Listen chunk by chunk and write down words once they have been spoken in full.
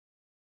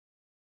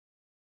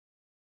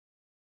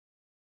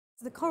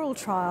The CORAL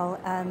trial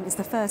is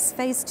the first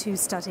phase 2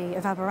 study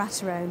of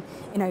abiraterone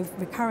in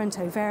recurrent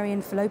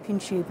ovarian, fallopian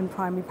tube and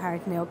primary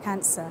peritoneal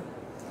cancer.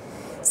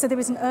 So there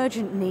is an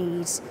urgent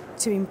need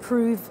to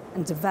improve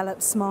and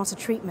develop smarter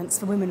treatments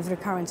for women with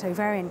recurrent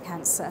ovarian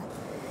cancer.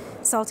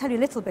 So I'll tell you a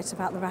little bit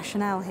about the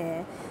rationale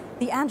here.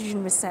 The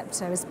androgen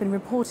receptor has been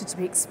reported to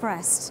be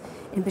expressed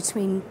in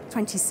between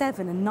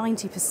 27 and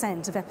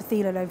 90% of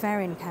epithelial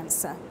ovarian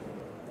cancer.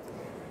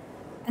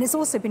 And it's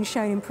also been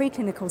shown in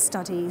preclinical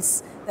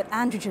studies that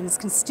androgens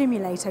can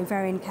stimulate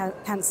ovarian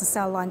cancer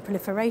cell line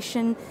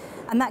proliferation,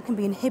 and that can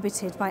be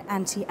inhibited by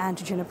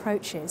anti-androgen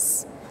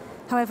approaches.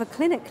 However,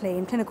 clinically,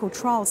 in clinical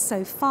trials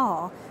so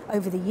far,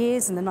 over the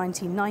years in the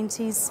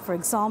 1990s, for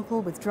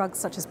example, with drugs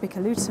such as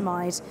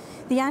bicalutamide,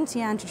 the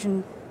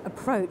anti-androgen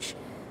approach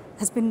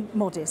has been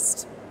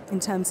modest in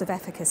terms of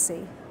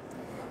efficacy.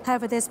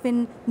 However, there's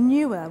been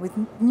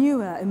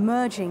newer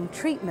emerging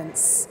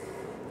treatments.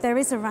 There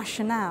is a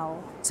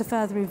rationale to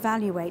further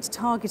evaluate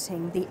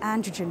targeting the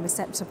androgen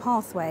receptor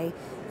pathway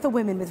for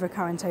women with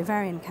recurrent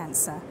ovarian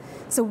cancer.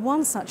 So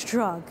one such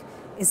drug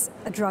is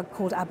a drug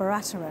called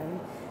Abiraterone,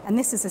 and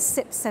this is a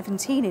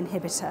CYP17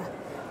 inhibitor,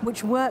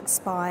 which works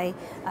by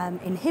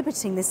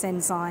inhibiting this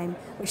enzyme,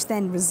 which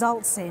then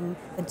results in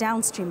the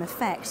downstream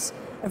effect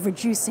of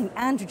reducing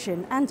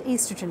androgen and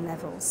estrogen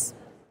levels.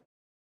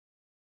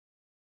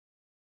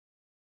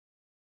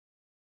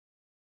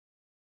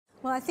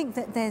 Well, I think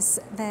that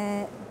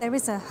there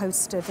is a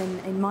host of,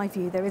 in my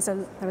view, there is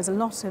a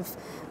lot of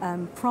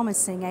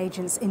promising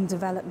agents in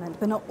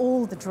development, but not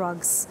all the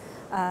drugs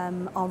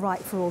are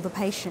right for all the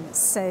patients.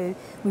 So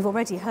we've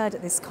already heard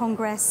at this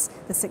Congress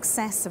the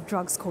success of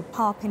drugs called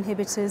PARP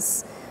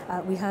inhibitors.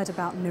 We heard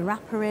about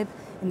niraparib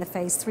in the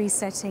phase 3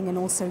 setting, and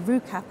also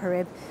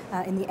rucaparib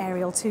in the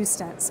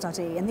ARIEL-2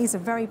 study. And these are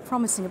very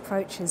promising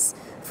approaches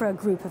for a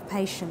group of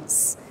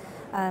patients.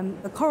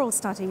 The CORAL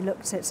study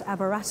looked at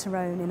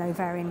abiraterone in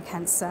ovarian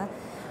cancer,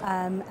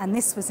 and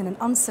this was in an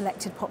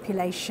unselected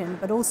population,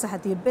 but also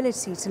had the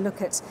ability to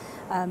look at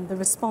the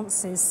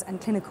responses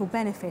and clinical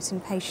benefit in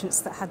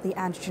patients that had the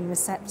androgen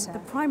receptor. The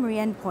primary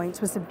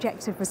endpoint was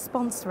objective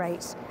response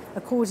rate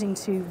according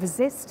to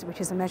RECIST,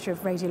 which is a measure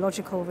of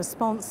radiological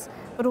response,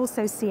 but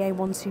also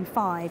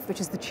CA125,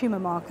 which is the tumour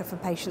marker for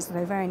patients with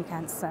ovarian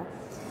cancer.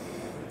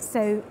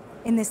 So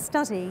in this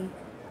study,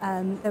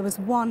 there was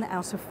 1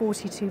 out of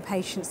 42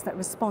 patients that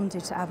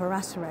responded to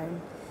abiraterone,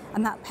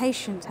 and that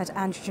patient had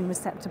androgen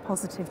receptor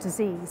positive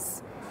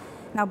disease.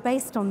 Now,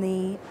 based on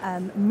the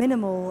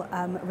minimal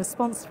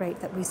response rate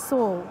that we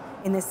saw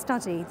in this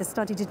study, the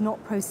study did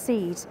not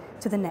proceed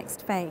to the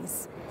next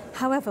phase.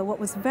 However, what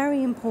was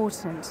very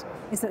important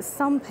is that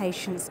some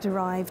patients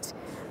derived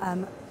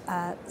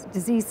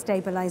disease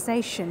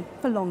stabilization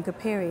for longer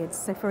periods.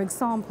 So, for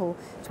example,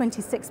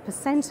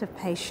 26% of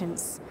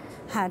patients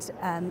had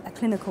a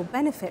clinical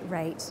benefit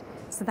rate,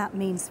 so that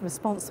means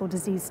response or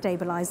disease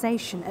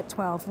stabilization at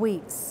 12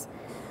 weeks,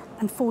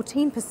 and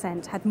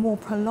 14% had more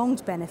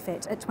prolonged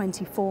benefit at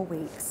 24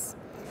 weeks.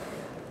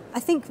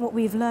 I think what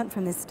we've learned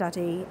from this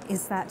study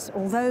is that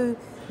although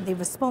the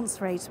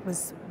response rate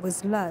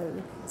was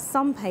low,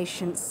 some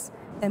patients,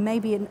 there may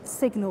be a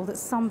signal that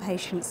some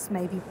patients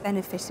may be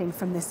benefiting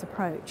from this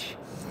approach,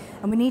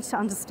 and we need to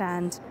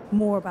understand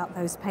more about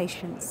those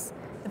patients.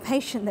 The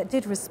patient that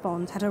did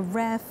respond had a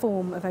rare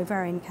form of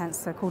ovarian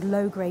cancer called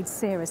low-grade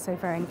serous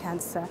ovarian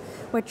cancer,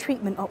 where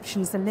treatment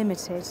options are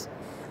limited.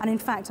 And in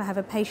fact, I have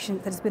a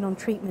patient that has been on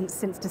treatment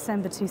since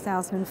December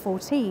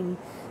 2014,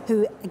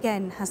 who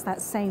again has that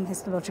same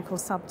histological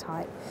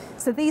subtype.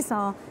 So these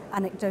are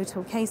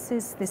anecdotal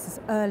cases. This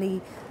is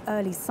early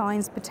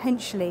signs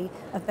potentially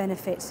of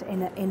benefit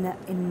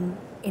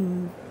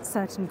in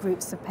certain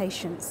groups of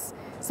patients.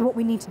 So what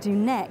we need to do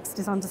next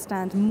is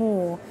understand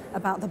more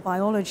about the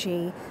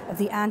biology of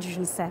the androgen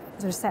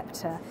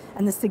receptor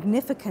and the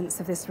significance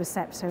of this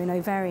receptor in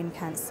ovarian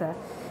cancer.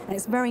 And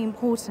it's very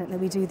important that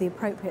we do the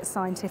appropriate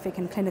scientific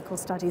and clinical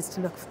studies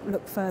to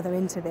look further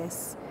into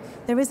this.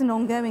 There is an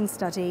ongoing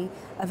study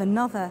of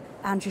another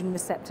androgen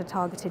receptor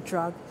targeted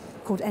drug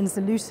called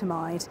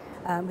enzalutamide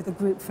with a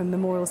group from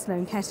Memorial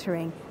Sloan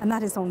Kettering, and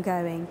that is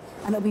ongoing.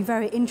 And it'll be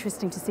very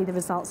interesting to see the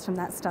results from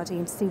that study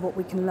and to see what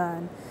we can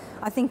learn.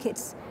 I think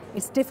it's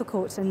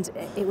difficult, and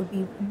it would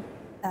be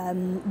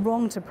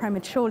wrong to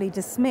prematurely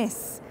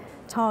dismiss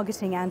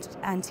targeting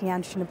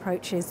anti-androgen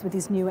approaches with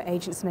these newer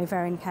agents in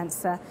ovarian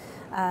cancer,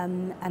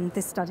 and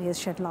this study has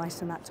shed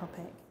light on that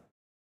topic.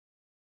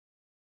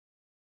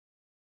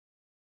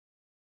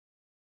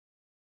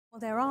 Well,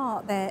 there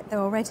are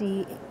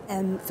already,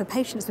 for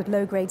patients with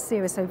low-grade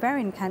serous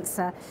ovarian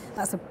cancer,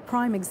 that's a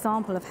prime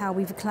example of how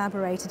we've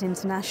collaborated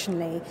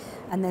internationally.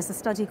 And there's a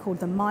study called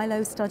the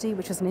MILO study,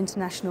 which was an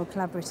international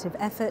collaborative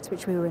effort,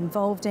 which we were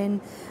involved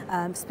in,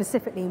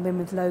 specifically in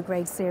women with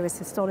low-grade serous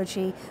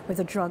histology,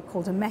 with a drug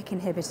called a MEK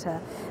inhibitor.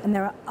 And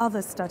there are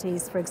other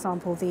studies, for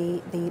example,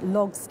 the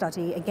LOG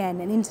study, again,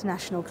 an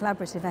international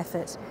collaborative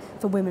effort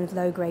for women with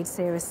low-grade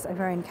serous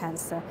ovarian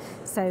cancer.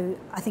 So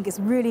I think it's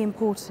really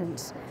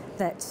important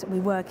that we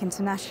work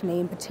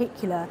internationally, in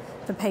particular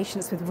for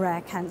patients with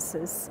rare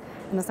cancers.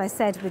 And as I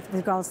said, with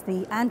regards to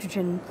the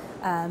androgen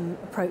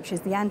approaches,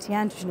 the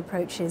anti-androgen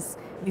approaches,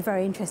 we'd be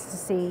very interested to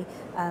see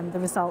the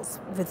results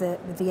with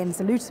the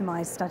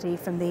enzalutamide study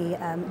from the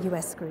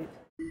US group.